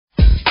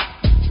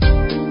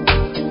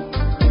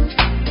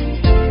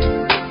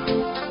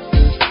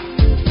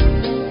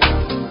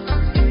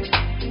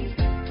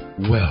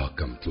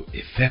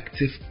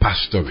Effective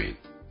Pastoring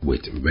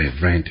with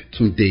Reverend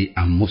Tunde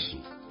Amosu.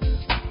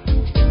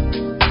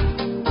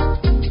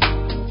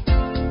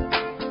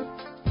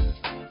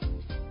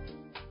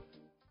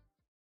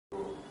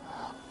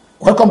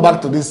 Welcome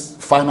back to this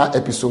final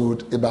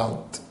episode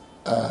about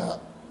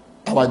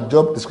our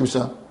job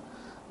description,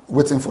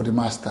 waiting for the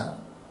Master.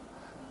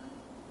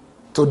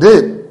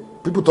 Today,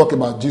 people talk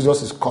about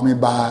Jesus is coming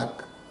back.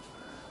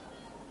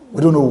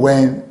 We don't know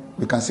when.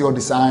 We can see all the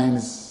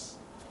signs,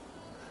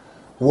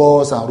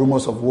 wars and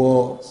rumors of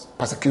wars,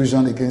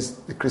 persecution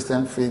against the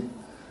Christian faith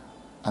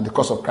and the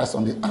cause of Christ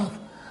on the earth.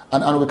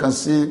 And we can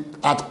see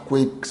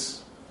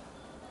earthquakes,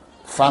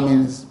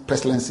 famines,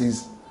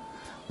 pestilences.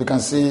 We can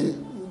see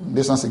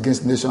nations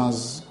against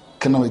nations,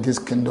 kingdom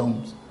against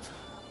kingdoms,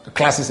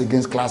 classes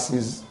against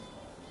classes,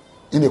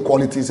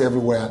 inequalities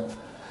everywhere.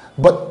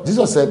 But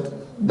Jesus said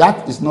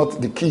that is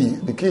not the key.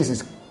 The key is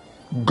his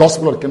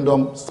gospel of the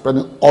kingdom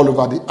spreading all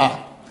over the earth.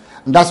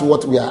 And that's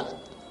what we are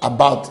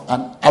about.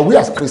 And are we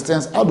as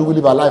Christians, how do we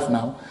live our life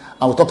now?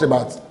 And we talked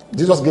about,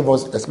 Jesus gave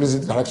us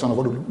explicit direction of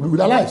what we do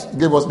with our lives. He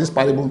gave us this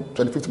parable,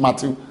 25th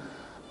Matthew.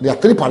 There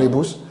are 3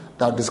 parables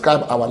that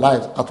describe our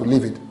lives, how to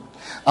live it.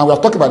 And we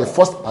are talking about the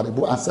first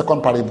parable and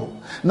second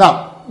parable.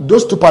 Now,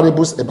 those 2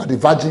 parables about the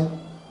virgin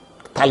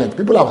talent.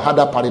 People have had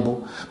that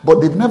parable, but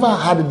they've never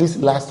had this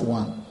last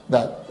one.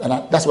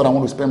 That's what I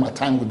want to spend my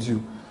time with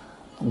you.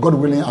 God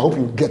willing, I hope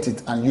you get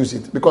it and use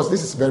it, because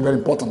this is very, very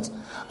important.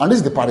 And this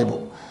is the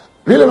parable.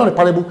 Really not a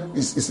parable,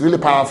 is really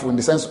powerful in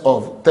the sense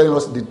of telling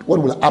us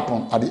what will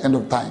happen at the end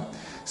of time.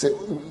 So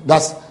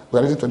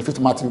we're reading 25th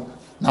Matthew,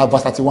 now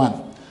verse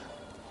 31.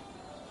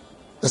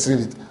 Let's read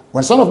it.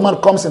 When Son of Man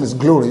comes in his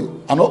glory,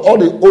 and all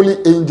the holy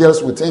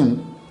angels with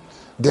him,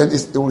 then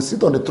he will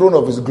sit on the throne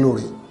of his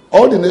glory.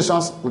 All the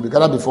nations will be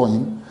gathered before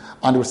him,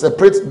 and he will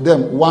separate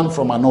them one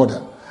from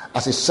another,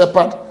 as a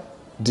shepherd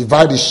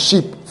divides the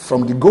sheep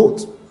from the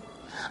goat.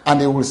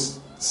 And he will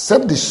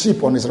set the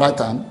sheep on his right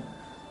hand,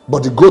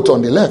 but the goat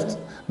on the left.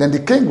 Then the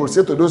king will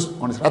say to those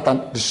on his right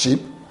hand, the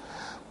sheep,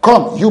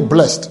 "Come, you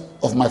blessed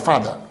of my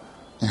Father,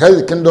 inherit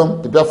the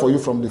kingdom prepared for you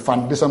from the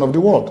foundation of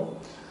the world.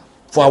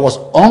 For I was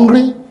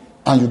hungry,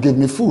 and you gave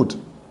me food.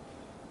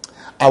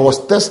 I was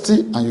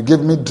thirsty, and you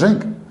gave me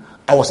drink.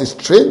 I was a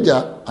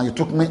stranger, and you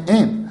took me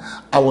in.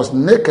 I was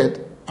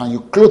naked, and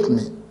you clothed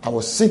me. I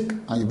was sick,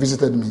 and you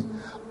visited me.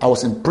 I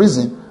was in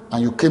prison,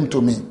 and you came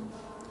to me."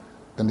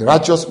 Then the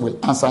righteous will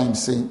answer him,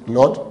 saying,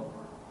 "Lord,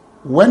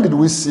 when did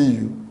we see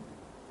you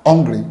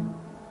hungry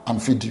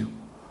and feed you,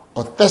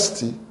 or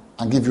thirsty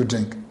and give you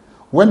drink?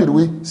 When did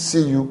we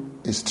see you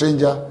a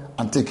stranger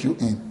and take you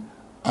in,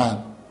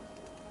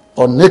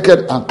 or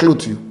naked and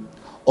clothe you?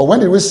 Or when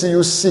did we see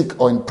you sick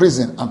or in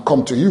prison and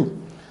come to you?"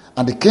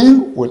 And the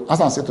king will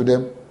answer and say to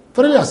them,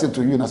 "Verily I say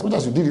to you, inasmuch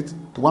as you did it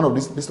to one of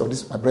this list of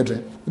this my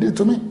brethren, you did it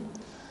to me."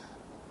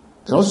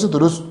 Then also say to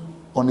those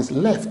on his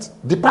left,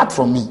 "Depart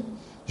from me,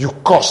 you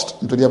cursed,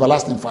 into the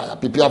everlasting fire,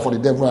 prepared for the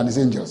devil and his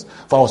angels.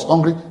 For I was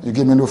hungry, you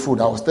gave me no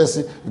food. I was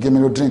thirsty, you gave me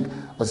no drink.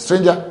 I was a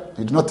stranger,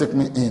 you did not take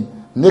me in.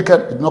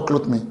 Naked, you did not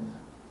clothe me.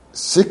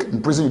 Sick,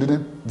 in prison, you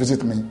didn't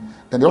visit me."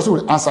 Then they also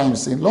will answer him,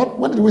 saying, "Lord,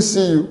 when did we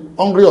see you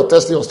hungry or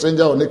thirsty or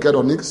stranger or naked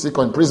or sick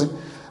or in prison,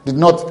 did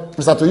not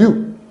minister to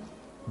you?"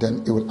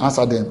 Then he will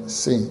answer them,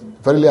 saying,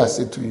 "Verily I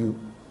say to you,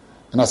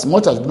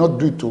 inasmuch as you did not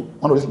do it to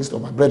one of this list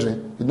of my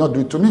brethren, you did not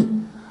do it to me.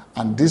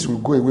 And this will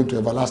go away to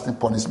everlasting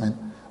punishment,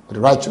 but the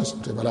righteous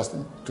to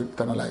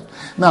eternal life."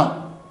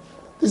 Now,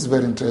 this is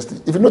very interesting.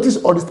 If you notice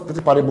all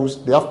these parables,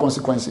 they have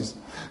consequences.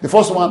 The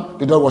first one,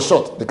 the door was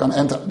shut, they couldn't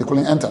enter.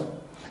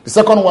 The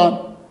second one,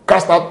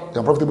 cast out the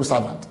unprofitable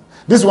servant.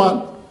 This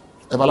one,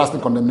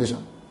 everlasting condemnation.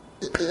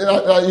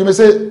 You may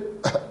say,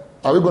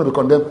 are we going to be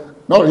condemned?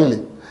 Not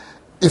really,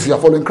 if you are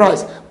following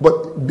Christ.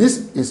 But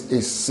this is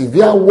a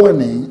severe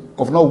warning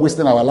of not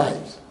wasting our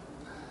lives.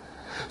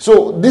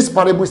 So this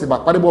parable is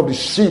about parable of the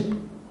sheep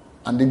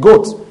and the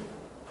goat.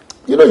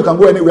 You know, you can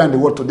go anywhere in the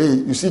world today,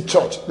 you see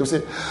church, they'll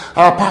say,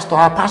 our pastor,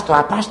 our pastor,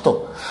 our pastor.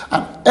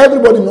 And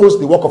everybody knows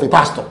the work of a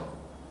pastor.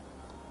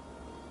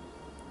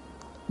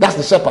 That's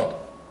the shepherd.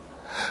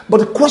 But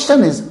the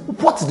question is,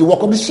 what is the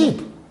work of the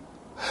sheep?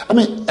 I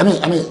mean,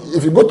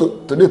 if you go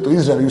today to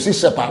Israel, you see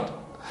shepherd.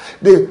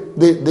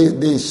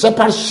 They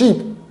shepherd sheep.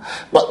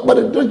 But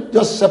they don't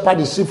just shepherd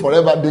the sheep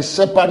forever. They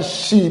shepherd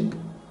sheep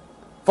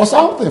for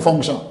something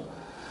function.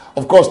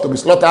 Of course, to be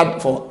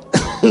slaughtered for,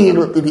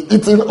 to be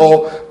eaten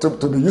or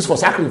to be used for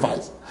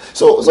sacrifice.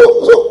 So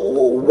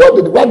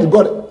why did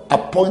God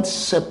appoint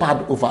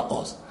shepherd over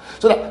us?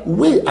 So that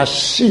we as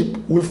sheep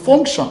will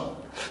function.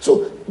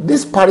 So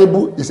this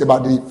parable is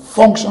about the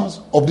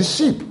functions of the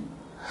sheep.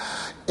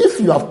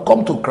 If you have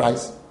come to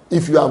Christ,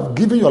 if you have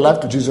given your life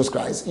to Jesus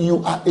Christ,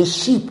 you are a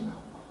sheep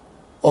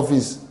of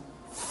his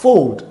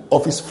fold,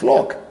 of his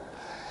flock.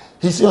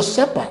 He's your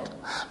shepherd.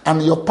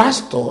 And your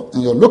pastor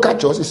in your local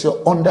church is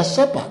your under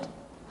shepherd.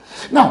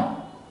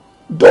 Now,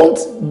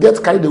 don't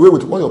get carried away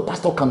with what your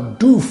pastor can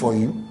do for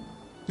you,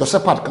 your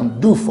shepherd can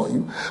do for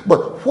you.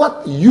 But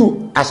what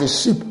you as a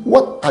sheep,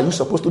 what are you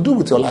supposed to do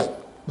with your life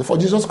before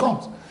Jesus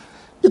comes?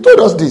 He told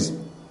us this.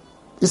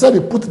 He said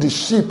he put the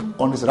sheep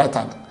on his right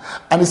hand.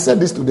 And he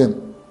said this to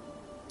them.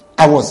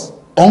 I was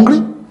hungry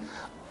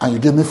and you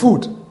gave me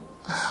food.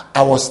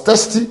 I was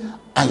thirsty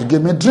and you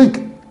gave me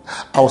drink.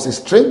 I was a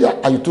stranger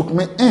and you took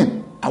me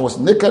in. I was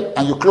naked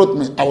and you clothed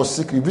me. I was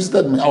sick, you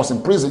visited me. I was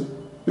in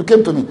prison, you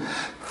came to me.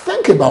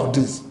 Think about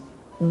this.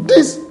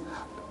 These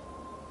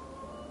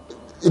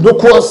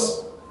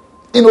innocuous,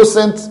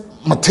 innocent,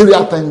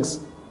 material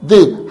things,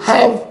 they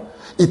have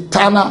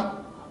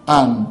eternal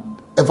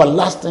and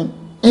everlasting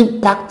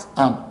impact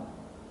and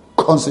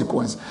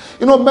consequence.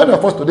 Many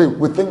of us today,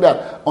 we think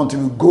that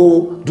until we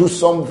go do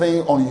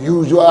something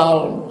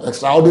unusual,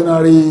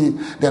 extraordinary,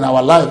 then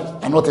our lives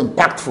are not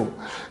impactful.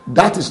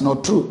 That is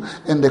not true.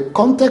 In the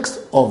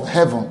context of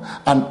heaven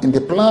and in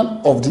the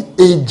plan of the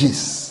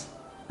ages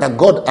that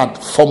God had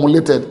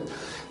formulated,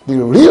 the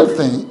real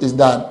thing is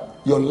that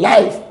your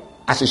life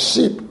as a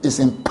sheep is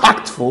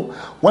impactful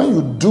when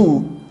you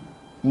do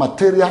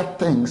material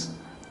things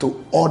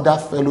to other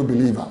fellow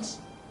believers.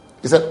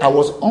 He said, I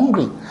was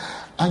hungry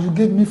and you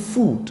gave me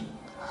food.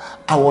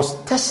 I was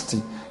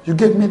thirsty, you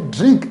gave me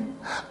drink.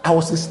 I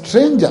was a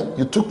stranger,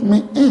 you took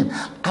me in.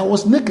 I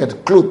was naked,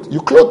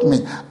 you clothed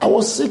me. I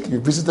was sick, you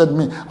visited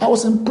me. I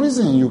was in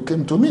prison, you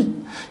came to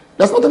me.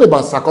 There's nothing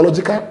about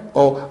psychological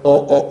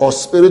or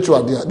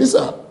spiritual there. These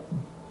are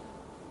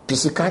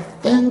physical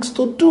things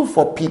to do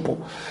for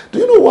people. Do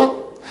you know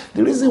what?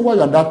 The reason why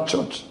you're in that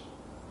church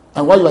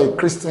and why you are a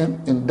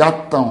Christian in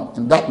that town,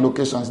 in that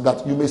location, is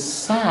that you may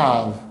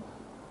serve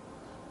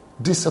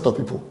this set of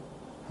people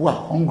who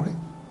are hungry,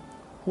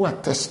 who are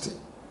thirsty,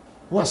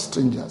 who are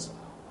strangers,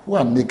 who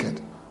are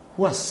naked,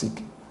 who are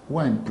sick, who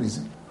are in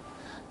prison.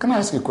 Can I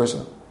ask you a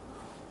question?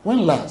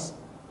 When last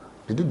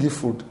did you give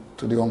food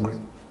to the hungry?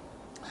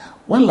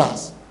 When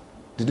last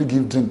did you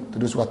give drink to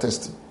those who are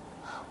thirsty?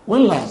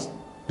 When last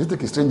did you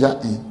take a stranger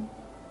in?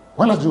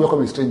 When last did you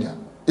welcome a stranger?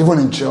 Even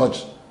in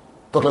church,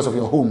 talk less of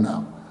your home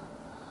now.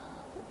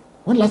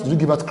 When last did you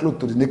give out clothes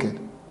to the naked?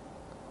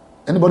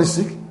 Anybody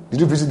sick? Did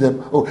you visit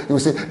them? Oh, you will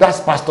say,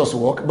 that's pastor's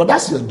work, but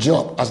that's your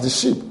job as the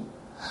sheep.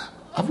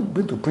 Have you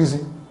been to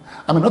prison?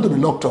 I mean, not to be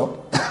locked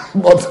up,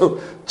 but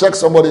to check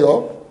somebody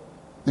up.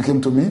 You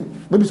came to me.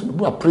 Maybe some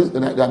people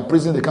they're in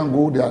prison, they can't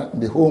go, they are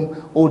in the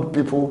home, old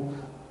people,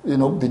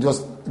 they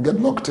just get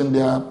locked in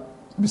there,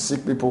 be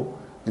sick people,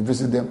 you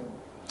visit them.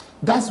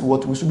 That's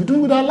what we should be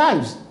doing with our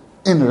lives,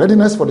 in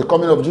readiness for the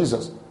coming of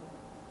Jesus.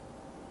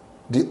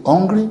 The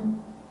hungry,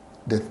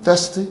 the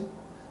thirsty,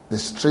 the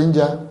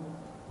stranger,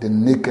 the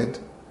naked,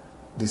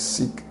 the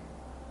sick,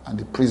 and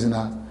the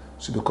prisoner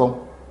should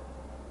become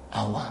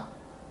our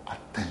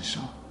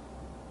attention.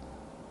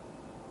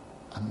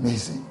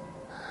 Amazing.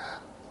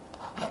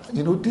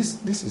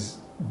 This is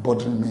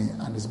bothering me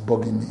and it's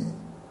bugging me.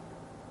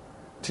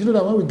 Do you know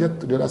that when we get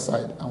to the other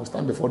side and we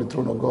stand before the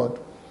throne of God,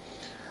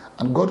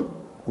 and God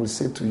will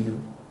say to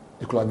you,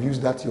 you could have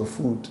used that your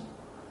food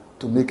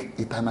to make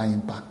eternal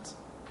impact.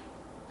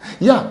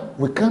 Yeah,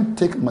 we can't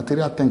take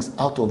material things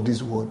out of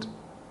this world.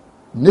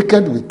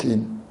 Naked we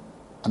came,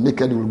 and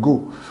naked will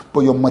go.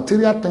 But your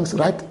material things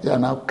right here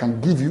now can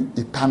give you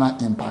eternal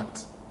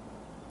impact.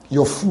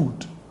 Your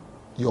food,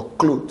 your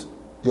clothes,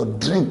 your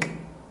drink,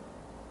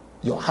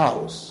 your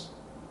house,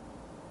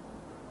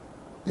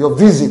 your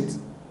visit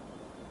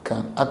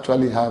can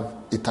actually have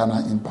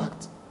eternal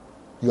impact.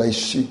 You are a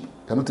sheep,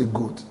 you're not a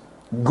goat.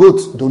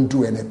 Goats don't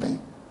do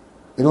anything.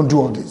 They don't do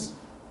all this.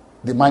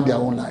 They mind their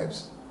own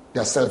lives. They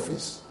are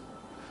selfish.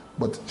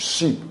 But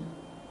sheep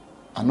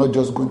are not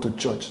just going to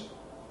church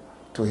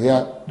to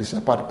hear the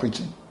shepherd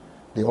preaching.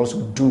 They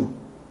also do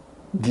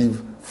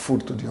give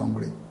food to the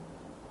hungry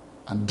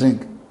and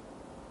drink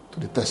to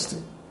the thirsty.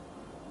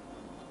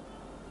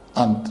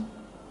 And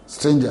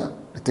stranger,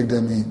 they take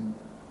them in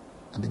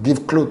and they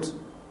give clothes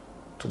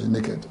to the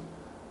naked,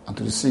 and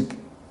to the sick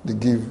they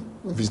give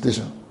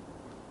visitation,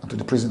 and to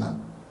the prisoner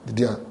they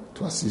dare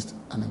to assist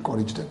and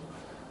encourage them.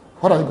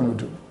 What are you going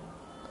to do?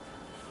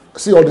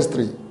 See all these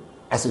three: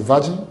 as a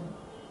virgin,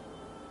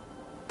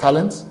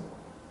 talent,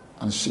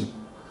 and sheep.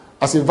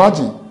 As a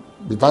virgin,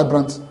 be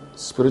vibrant,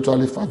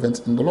 spiritually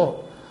fervent in the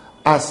Lord.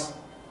 As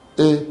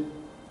a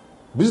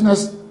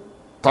business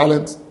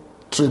talent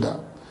trader,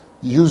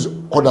 use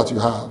all that you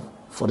have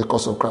for the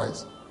cause of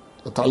Christ.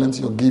 Your talent,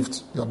 your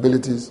gift, your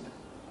abilities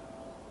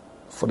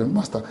for the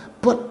master.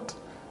 But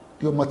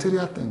your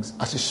material things,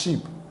 as a sheep,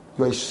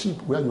 you are a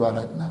sheep where you are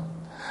right now.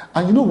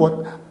 And you know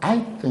what? I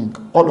think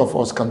all of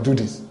us can do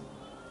this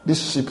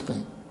sheep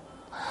thing.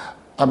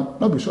 I'm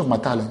not sure of my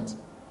talent.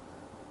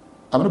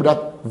 I'm not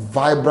that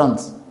vibrant,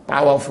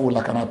 powerful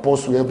like an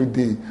apostle every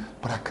day,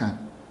 but I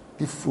can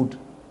give food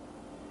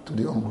to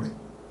the hungry.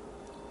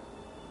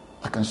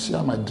 I can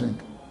share my drink.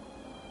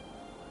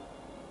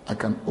 I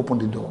can open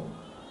the door.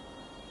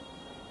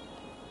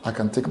 I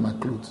can take my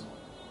clothes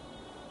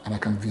and I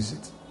can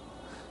visit.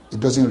 It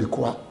doesn't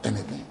require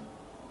anything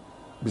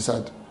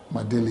beside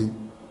my daily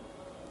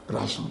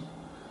ration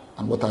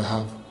and what I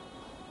have,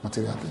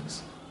 material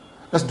things.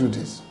 Let's do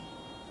this.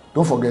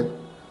 Don't forget,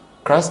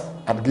 Christ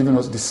had given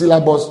us the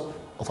syllabus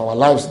of our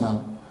lives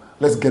now.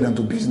 Let's get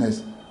into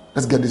business.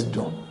 Let's get this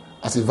done.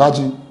 As a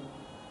virgin,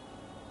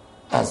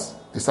 as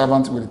the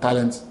servant with the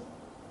talent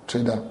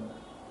trader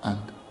and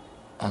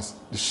as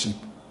the sheep.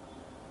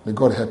 May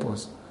God help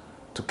us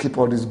to keep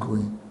all this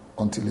going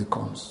until he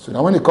comes. So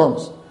that when he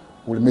comes,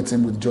 we'll meet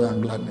him with joy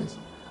and gladness.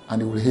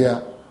 And he will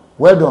hear,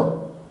 well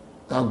done,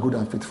 thou good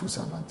and faithful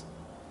servant.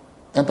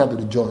 Enter to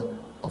the joy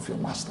of your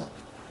master.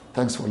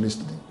 Thanks for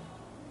listening.